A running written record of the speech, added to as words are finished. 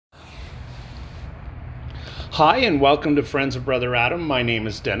Hi, and welcome to Friends of Brother Adam. My name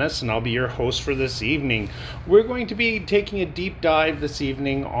is Dennis, and I'll be your host for this evening. We're going to be taking a deep dive this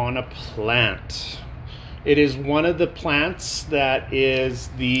evening on a plant. It is one of the plants that is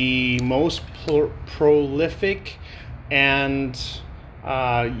the most prolific and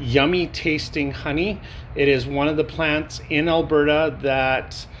yummy tasting honey. It is one of the plants in Alberta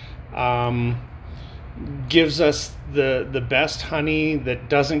that gives us the best honey that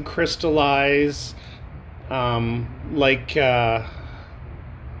doesn't crystallize like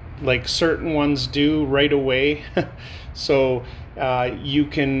certain ones do right away. So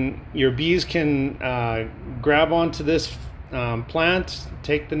your bees can grab onto this plant,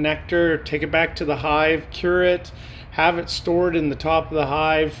 take the nectar, take it back to the hive, cure it, have it stored in the top of the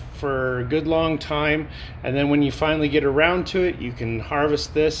hive for a good long time, and then when you finally get around to it, you can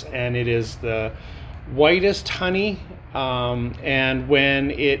harvest this, and it is the whitest honey, and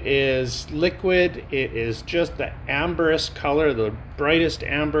when it is liquid, it is just the amberest color, the brightest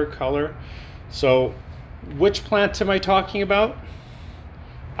amber color. So which plant am I talking about?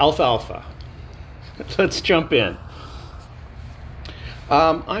 Alfalfa. Let's jump in.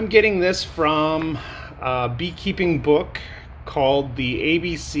 I'm getting this from a beekeeping book called The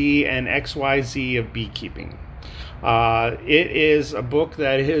ABC and XYZ of Beekeeping. It is a book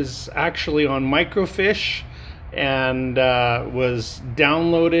that is actually on microfiche and was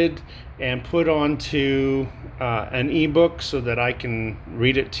downloaded and put onto an ebook so that I can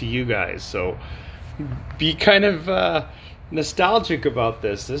read it to you guys. So be kind of nostalgic about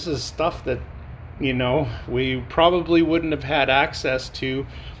this. This is stuff that, we probably wouldn't have had access to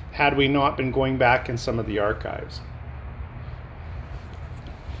had we not been going back in some of the archives.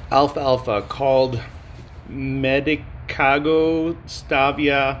 Alfalfa, called Medicago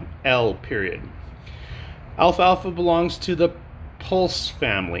stavia L. Alfalfa belongs to the pulse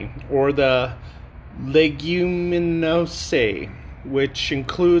family, or the Leguminosae, which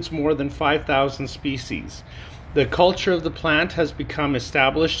includes more than 5,000 species. The culture of the plant has become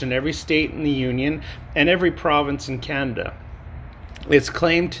established in every state in the Union and every province in Canada. Its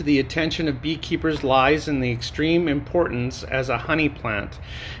claim to the attention of beekeepers lies in the extreme importance as a honey plant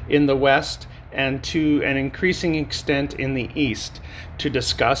in the West and to an increasing extent in the East. To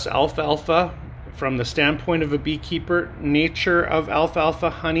discuss alfalfa from the standpoint of a beekeeper, nature of alfalfa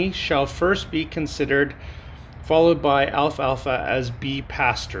honey shall first be considered, followed by alfalfa as bee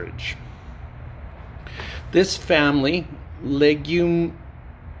pasturage. This family, Leguminosae,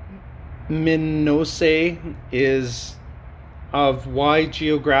 is of wide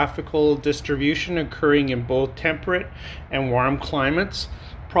geographical distribution, occurring in both temperate and warm climates.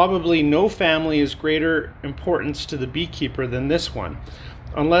 Probably no family is greater importance to the beekeeper than this one,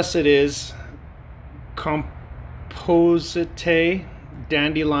 unless it is Compositae,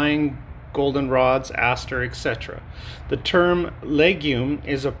 dandelion, goldenrods, aster, etc. The term legume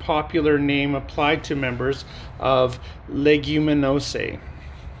is a popular name applied to members of Leguminosae.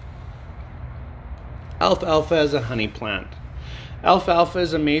 Alfalfa as a honey plant. Alfalfa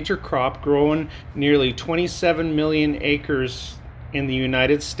is a major crop grown nearly 27 million acres in the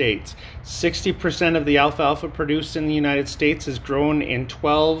United States. 60% of the alfalfa produced in the United States is grown in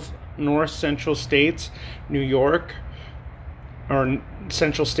 12 north central states,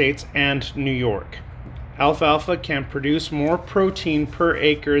 central states and New York. Alfalfa can produce more protein per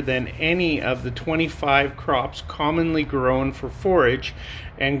acre than any of the 25 crops commonly grown for forage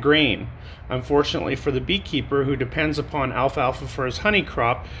and grain. Unfortunately for the beekeeper who depends upon alfalfa for his honey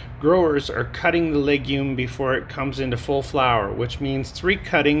crop, growers are cutting the legume before it comes into full flower, which means 3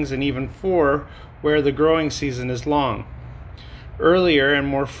 cuttings and even 4 where the growing season is long. Earlier and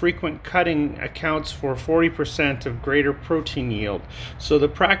more frequent cutting accounts for 40% of greater protein yield, so the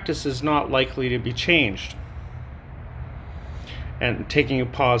practice is not likely to be changed. And taking a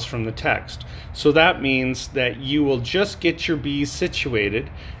pause from the text. So that means that you will just get your bees situated,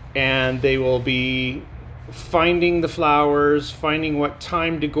 and they will be finding the flowers, finding what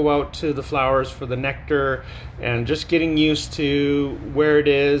time to go out to the flowers for the nectar, and just getting used to where it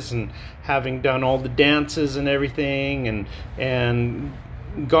is, and having done all the dances and everything, and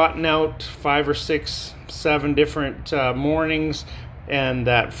gotten out 5 or 6, 7 different mornings, and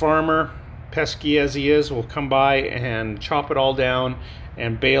that farmer, pesky as he is, will come by and chop it all down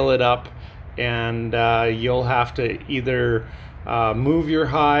and bale it up, and you'll have to either move your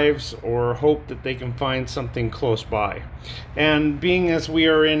hives or hope that they can find something close by. And being as we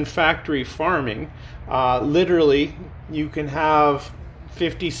are in factory farming, literally you can have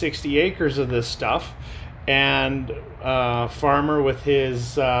 50-60 acres of this stuff, and a farmer with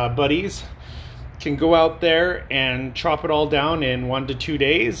his buddies can go out there and chop it all down in 1 to 2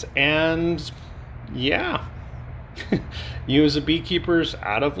 days, and yeah, you as a beekeeper's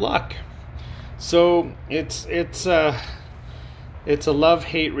out of luck. So it's a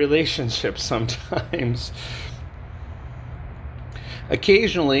love-hate relationship sometimes.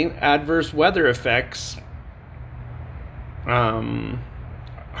 Occasionally, adverse weather affects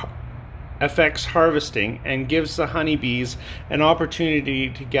harvesting and gives the honeybees an opportunity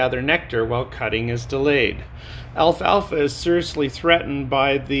to gather nectar while cutting is delayed. Alfalfa is seriously threatened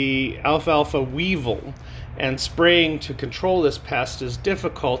by the alfalfa weevil, and spraying to control this pest is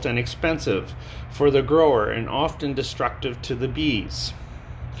difficult and expensive for the grower and often destructive to the bees.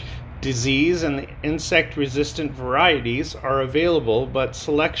 Disease and insect-resistant varieties are available, but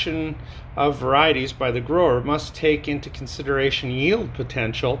selection of varieties by the grower must take into consideration yield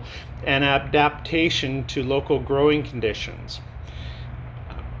potential and adaptation to local growing conditions.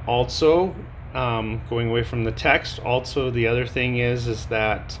 Also, going away from the text, also the other thing is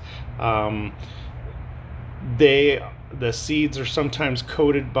that the seeds are sometimes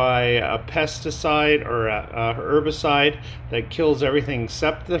coated by a pesticide or a herbicide that kills everything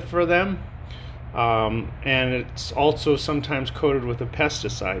except for them. And it's also sometimes coated with a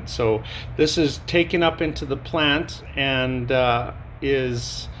pesticide. So this is taken up into the plant and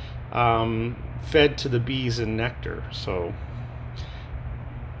is fed to the bees in nectar. So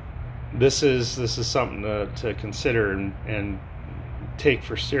this is something to consider and take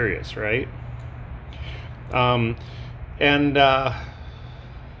for serious, right?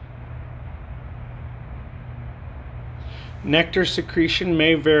 Nectar secretion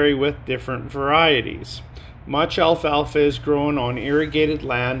may vary with different varieties. Much alfalfa is grown on irrigated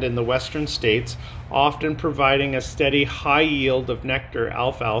land in the western states, often providing a steady high yield of nectar.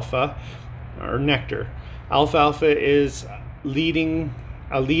 Alfalfa is a leading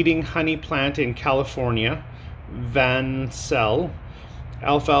honey plant in California. Van Cell.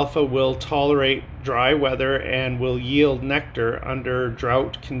 Alfalfa will tolerate dry weather and will yield nectar under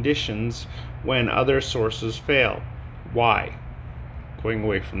drought conditions when other sources fail. Why? Going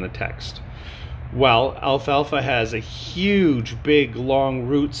away from the text. Well, alfalfa has a huge, big, long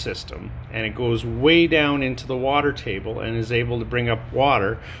root system, and it goes way down into the water table and is able to bring up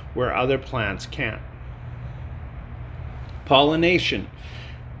water where other plants can't. Pollination.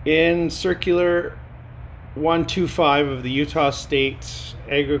 In Circular 125 of the Utah State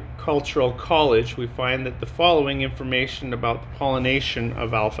Agricultural College, we find that the following information about the pollination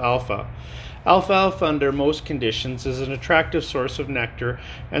of alfalfa. Alfalfa, under most conditions, is an attractive source of nectar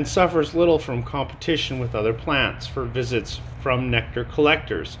and suffers little from competition with other plants for visits from nectar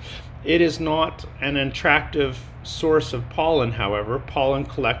collectors. It is not an attractive source of pollen, however. Pollen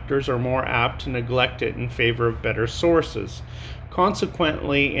collectors are more apt to neglect it in favor of better sources.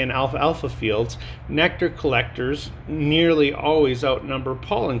 Consequently, in alfalfa fields, nectar collectors nearly always outnumber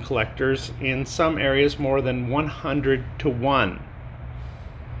pollen collectors, in some areas more than 100 to 1.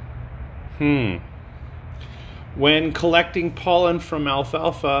 When collecting pollen from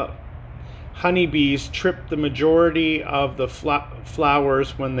alfalfa, honeybees trip the majority of the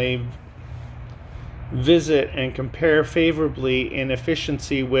flowers when they visit and compare favorably in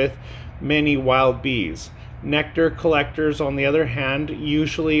efficiency with many wild bees. Nectar collectors, on the other hand,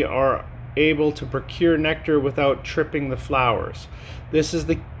 usually are able to procure nectar without tripping the flowers.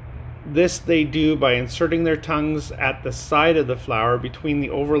 This they do by inserting their tongues at the side of the flower between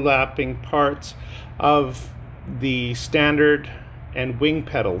the overlapping parts of the standard and wing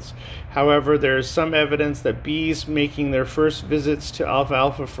petals. However, there is some evidence that bees making their first visits to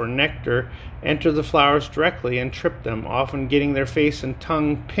alfalfa for nectar enter the flowers directly and trip them, often getting their face and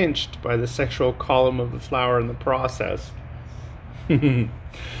tongue pinched by the sexual column of the flower in the process. The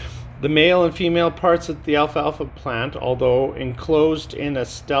male and female parts of the alfalfa plant, although enclosed in a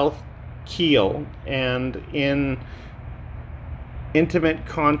stealth keel and in intimate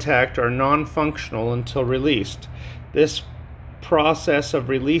contact, are non-functional until released. This process of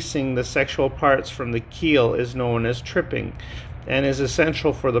releasing the sexual parts from the keel is known as tripping and is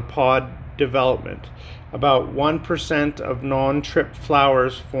essential for the pod development. About 1% of non-tripped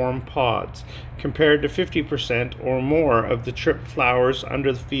flowers form pods, compared to 50% or more of the tripped flowers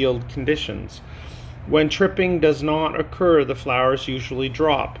under the field conditions. When tripping does not occur, the flowers usually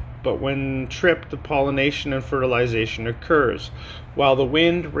drop, but when tripped, the pollination and fertilization occurs. While the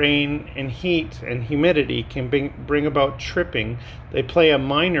wind, rain, and heat and humidity can bring about tripping, they play a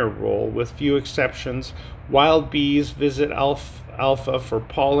minor role. With few exceptions, wild bees visit alfalfa for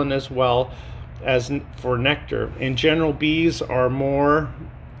pollen as well as for nectar. In general, bees are more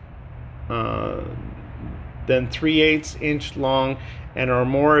than 3/8 inch long and are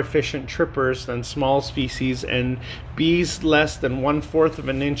more efficient trippers than small species, and bees less than 1/4 of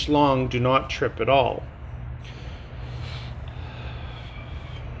an inch long do not trip at all.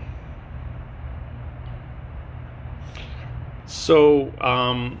 So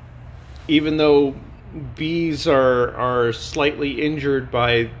even though bees are slightly injured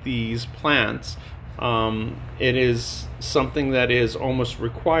by these plants, it is something that is almost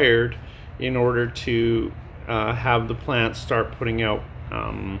required in order to have the plants start putting out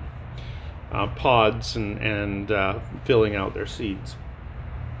pods and filling out their seeds.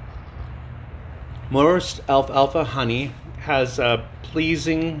 Most alfalfa honey has a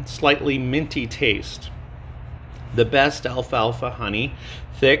pleasing, slightly minty taste. The best alfalfa honey,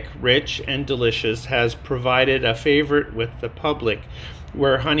 thick, rich, and delicious, has provided a favorite with the public,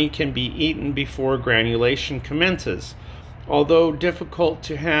 where honey can be eaten before granulation commences. Although difficult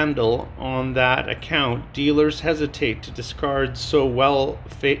to handle on that account, dealers hesitate to discard so well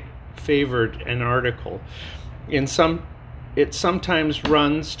favored an article. It sometimes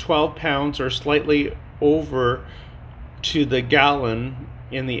runs 12 pounds or slightly over to the gallon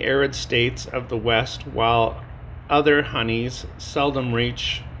in the arid states of the West, while other honeys seldom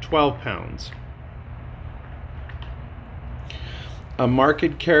reach 12 pounds. A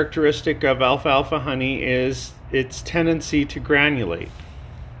marked characteristic of alfalfa honey is its tendency to granulate,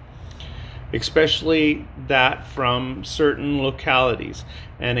 especially that from certain localities.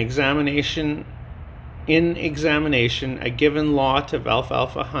 In examination, a given lot of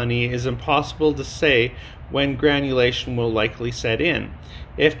alfalfa honey is impossible to say when granulation will likely set in.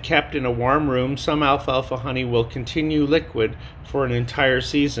 If kept in a warm room, some alfalfa honey will continue liquid for an entire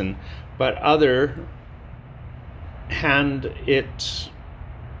season, but on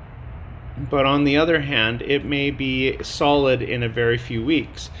the other hand, it may be solid in a very few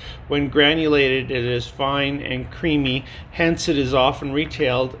weeks. When granulated, it is fine and creamy, hence it is often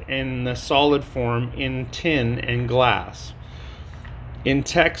retailed in the solid form in tin and glass. In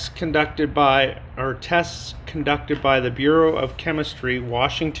tests conducted by the Bureau of Chemistry,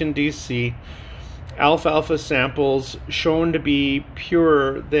 Washington, D.C., alfalfa samples shown to be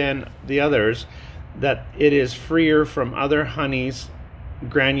purer than the others, that it is freer from other honeys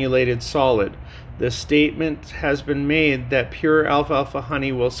granulated solid. The statement has been made that pure alfalfa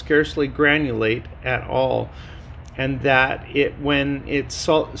honey will scarcely granulate at all, and that when it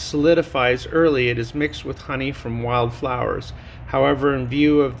solidifies early, it is mixed with honey from wild flowers. However, in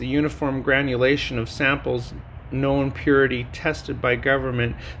view of the uniform granulation of samples, known purity tested by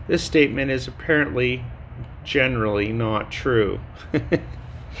government, this statement is apparently generally not true.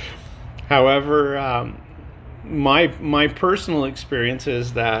 However, my personal experience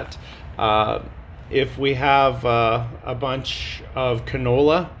is that if we have a bunch of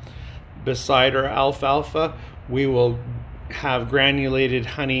canola beside our alfalfa, we will have granulated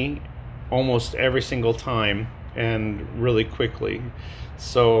honey almost every single time, and really quickly.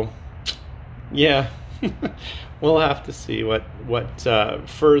 So yeah, we'll have to see what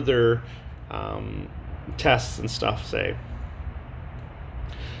further tests and stuff say.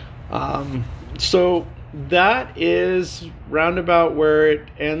 So that is roundabout where it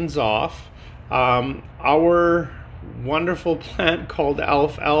ends off. Our wonderful plant called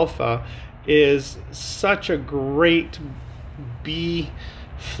alfalfa is such a great bee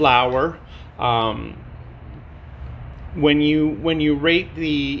flower. When you rate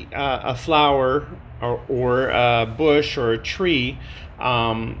a flower or a bush or a tree,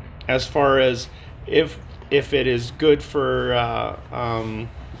 as far as if it is good for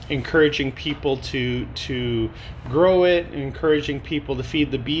encouraging people to grow it, encouraging people to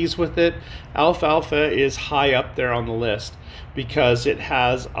feed the bees with it, alfalfa is high up there on the list because it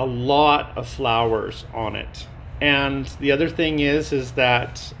has a lot of flowers on it. And the other thing is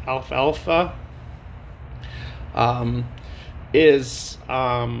that alfalfa is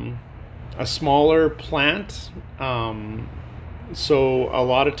a smaller plant, so a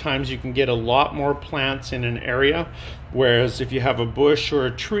lot of times you can get a lot more plants in an area, whereas if you have a bush or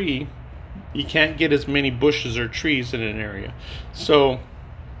a tree, you can't get as many bushes or trees in an area. So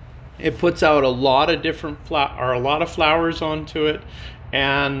it puts out a lot of different a lot of flowers onto it,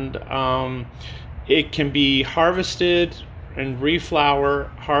 and it can be harvested and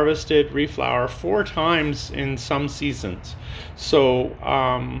harvested, reflower 4 times in some seasons. So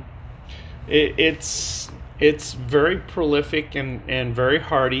it's very prolific and very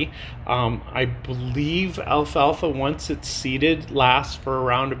hardy. I believe alfalfa, once it's seeded, lasts for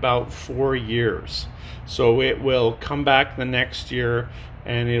around about 4 years. So it will come back the next year,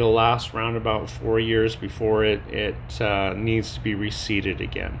 and it'll last around about 4 years before it needs to be reseeded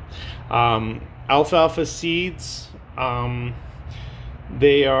again. Alfalfa seeds,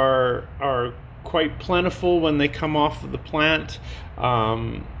 they are quite plentiful when they come off of the plant,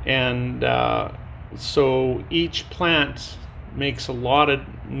 so each plant makes a lot of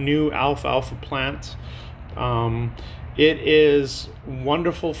new alfalfa plants, It is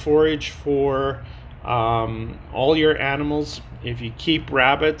wonderful forage for all your animals. If you keep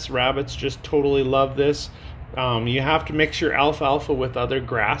rabbits just totally love this. You have to mix your alfalfa with other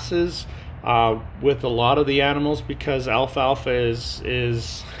grasses with a lot of the animals, because alfalfa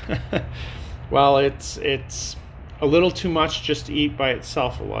is well, it's a little too much just to eat by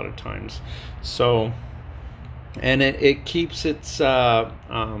itself a lot of times. So, and it keeps its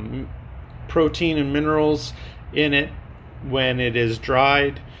protein and minerals in it when it is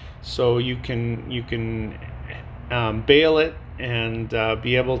dried, so you can bale it and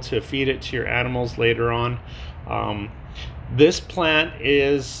be able to feed it to your animals later on. This plant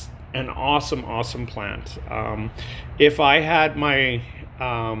is an awesome plant. If I had my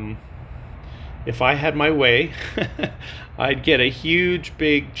way, I'd get a huge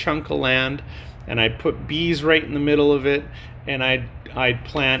big chunk of land and I'd put bees right in the middle of it, and I'd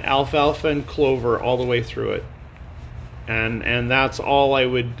plant alfalfa and clover all the way through it, and that's all I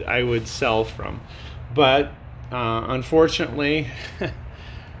would sell from. But unfortunately,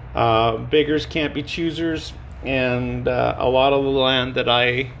 beggars can't be choosers, and a lot of the land that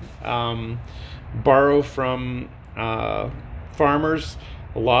I borrow from farmers,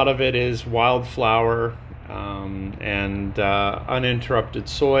 a lot of it is wildflower and uninterrupted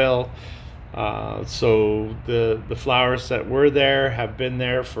soil. So the flowers that were there have been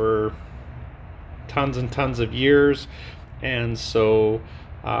there for tons and tons of years, and so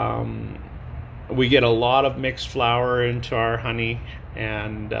we get a lot of mixed flour into our honey.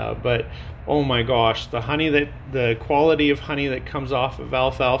 And but oh my gosh, the quality of honey that comes off of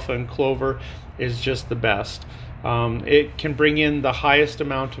alfalfa and clover is just the best. It can bring in the highest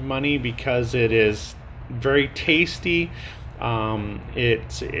amount of money because it is very tasty.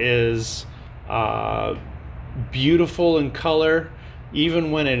 It is beautiful in color.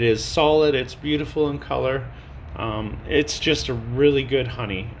 Even when it is solid, it's beautiful in color. It's just a really good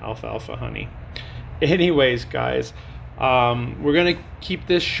honey, alfalfa honey. Anyways, guys, we're going to keep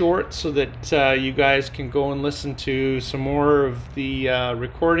this short so that you guys can go and listen to some more of the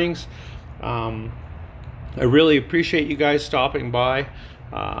recordings. I really appreciate you guys stopping by.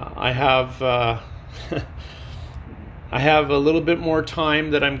 I have I have a little bit more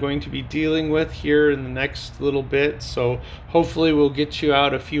time that I'm going to be dealing with here in the next little bit, so hopefully we'll get you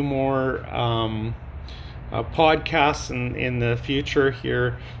out a few more podcasts in the future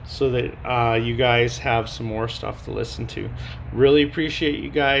here, so that you guys have some more stuff to listen to. Really appreciate you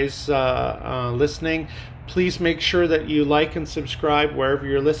guys listening. Please make sure that you like and subscribe wherever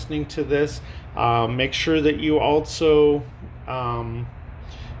you're listening to this. Make sure that you also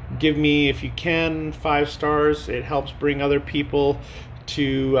give me, if you can, 5 stars. It helps bring other people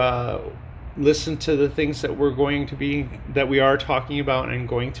to listen to the things that we are talking about and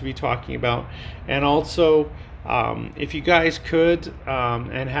going to be talking about. And also, if you guys could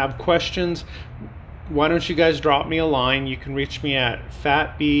and have questions, why don't you guys drop me a line? You can reach me at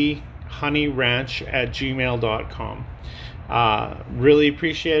fatbeehoneyranch@gmail.com. Really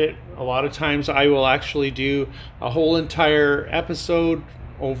appreciate it. A lot of times I will actually do a whole entire episode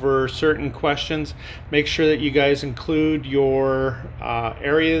over certain questions. Make sure that you guys include your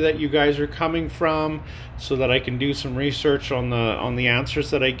area that you guys are coming from, so that I can do some research on the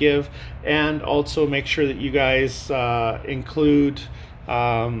answers that I give. And also make sure that you guys include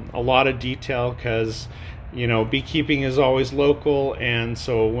a lot of detail, because beekeeping is always local, and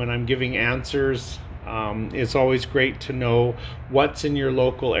so when I'm giving answers, it's always great to know what's in your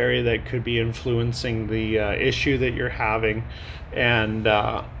local area that could be influencing the issue that you're having. And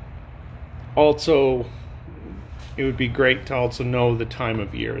also, it would be great to also know the time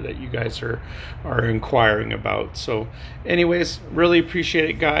of year that you guys are inquiring about. So anyways, really appreciate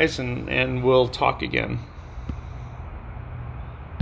it, guys, and we'll talk again.